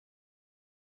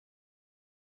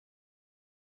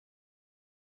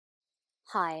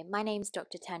Hi, my name's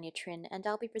Dr. Tanya Trin, and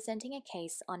I'll be presenting a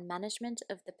case on management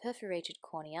of the perforated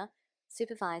cornea,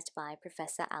 supervised by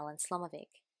Professor Alan Slomovic.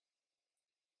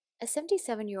 A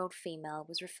 77-year-old female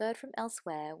was referred from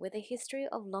elsewhere with a history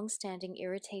of long-standing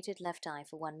irritated left eye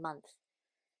for 1 month.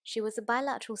 She was a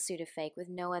bilateral pseudophakic with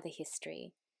no other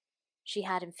history. She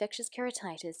had infectious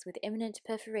keratitis with imminent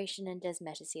perforation and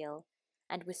desmetocele,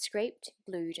 and was scraped,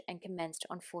 glued, and commenced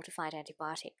on fortified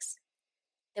antibiotics.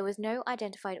 There was no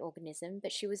identified organism,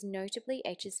 but she was notably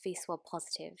HSV swab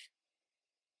positive.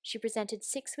 She presented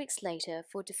 6 weeks later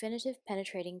for definitive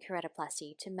penetrating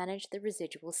keratoplasty to manage the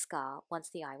residual scar once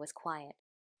the eye was quiet.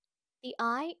 The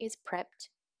eye is prepped,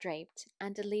 draped,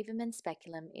 and a leverman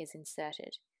speculum is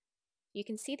inserted. You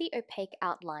can see the opaque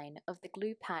outline of the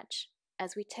glue patch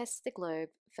as we test the globe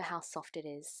for how soft it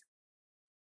is.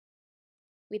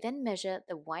 We then measure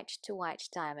the white-to-white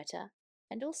diameter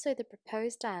and also the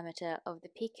proposed diameter of the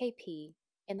PKP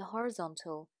in the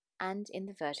horizontal and in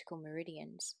the vertical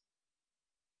meridians.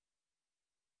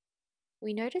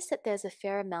 We notice that there's a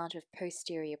fair amount of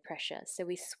posterior pressure, so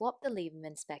we swap the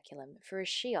Lieberman speculum for a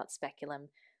Schiot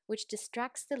speculum, which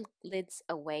distracts the lids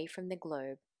away from the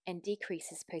globe and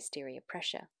decreases posterior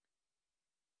pressure.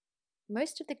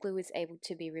 Most of the glue is able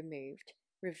to be removed,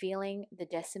 revealing the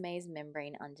Decimase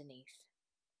membrane underneath.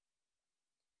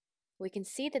 We can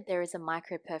see that there is a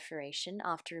microperforation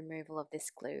after removal of this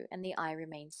glue and the eye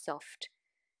remains soft.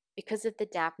 Because of the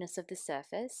dampness of the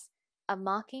surface, a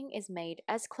marking is made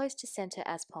as close to center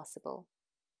as possible.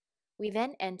 We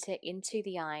then enter into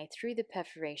the eye through the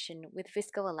perforation with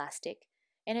viscoelastic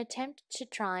and attempt to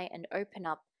try and open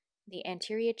up the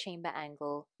anterior chamber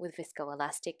angle with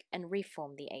viscoelastic and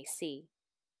reform the AC.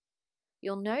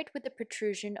 You'll note with the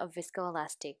protrusion of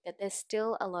viscoelastic that there's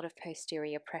still a lot of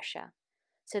posterior pressure,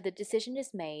 so the decision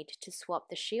is made to swap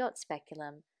the Schiot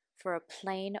speculum for a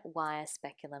plain wire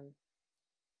speculum.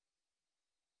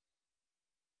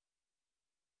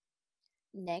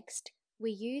 Next,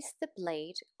 we use the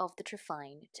blade of the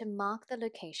trephine to mark the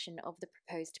location of the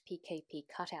proposed PKP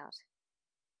cutout.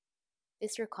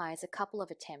 This requires a couple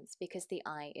of attempts because the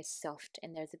eye is soft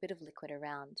and there's a bit of liquid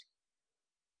around.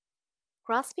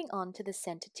 Grasping onto the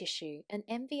center tissue, an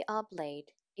MVR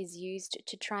blade is used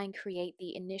to try and create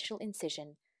the initial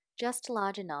incision just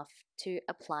large enough to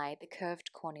apply the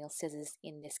curved corneal scissors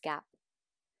in this gap.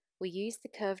 We use the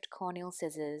curved corneal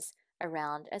scissors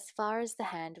around as far as the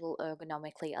hand will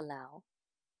ergonomically allow.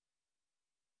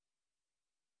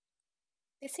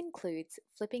 This includes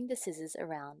flipping the scissors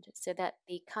around so that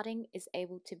the cutting is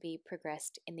able to be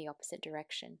progressed in the opposite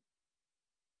direction.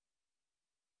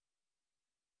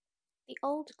 The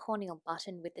old corneal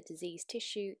button with the diseased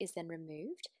tissue is then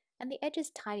removed and the edges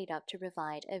tidied up to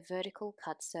provide a vertical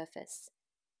cut surface.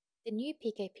 The new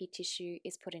PKP tissue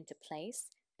is put into place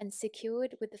and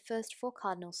secured with the first 4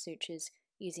 cardinal sutures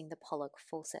using the Pollock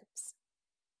forceps.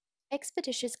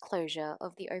 Expeditious closure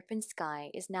of the open sky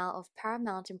is now of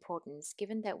paramount importance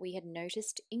given that we had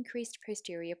noticed increased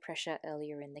posterior pressure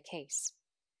earlier in the case.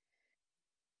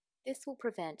 This will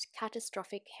prevent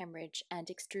catastrophic hemorrhage and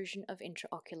extrusion of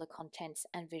intraocular contents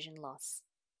and vision loss.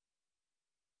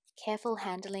 Careful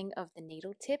handling of the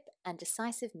needle tip and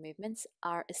decisive movements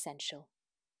are essential.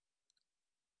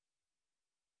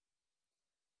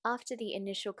 After the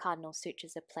initial cardinal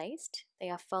sutures are placed, they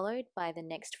are followed by the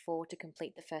next 4 to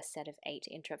complete the first set of 8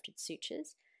 interrupted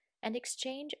sutures, and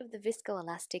exchange of the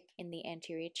viscoelastic in the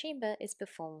anterior chamber is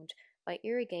performed by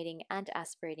irrigating and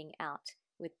aspirating out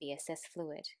with BSS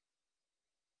fluid.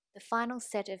 The final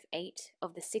set of 8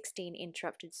 of the 16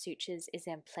 interrupted sutures is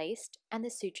then placed and the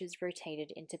sutures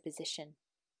rotated into position.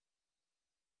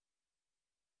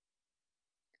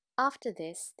 After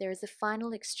this, there is a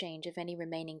final exchange of any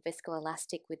remaining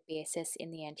viscoelastic with BSS in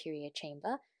the anterior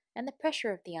chamber, and the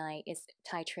pressure of the eye is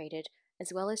titrated,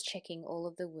 as well as checking all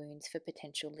of the wounds for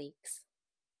potential leaks.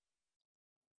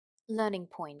 Learning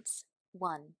points.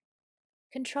 1.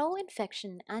 Control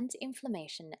infection and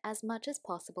inflammation as much as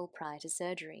possible prior to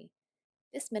surgery.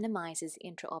 This minimizes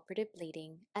intraoperative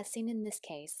bleeding, as seen in this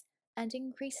case, and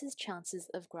increases chances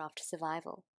of graft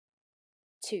survival.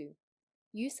 2.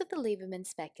 Use of the Lieberman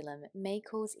speculum may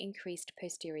cause increased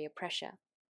posterior pressure.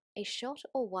 A shot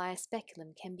or wire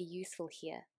speculum can be useful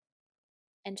here.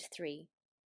 And 3.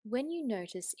 When you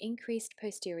notice increased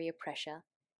posterior pressure,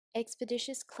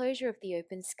 expeditious closure of the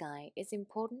open sky is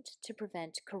important to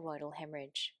prevent choroidal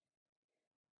hemorrhage.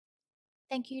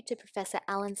 Thank you to Professor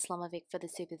Alan Slomovic for the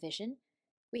supervision.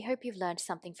 We hope you've learned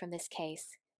something from this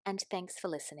case, and thanks for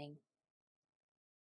listening.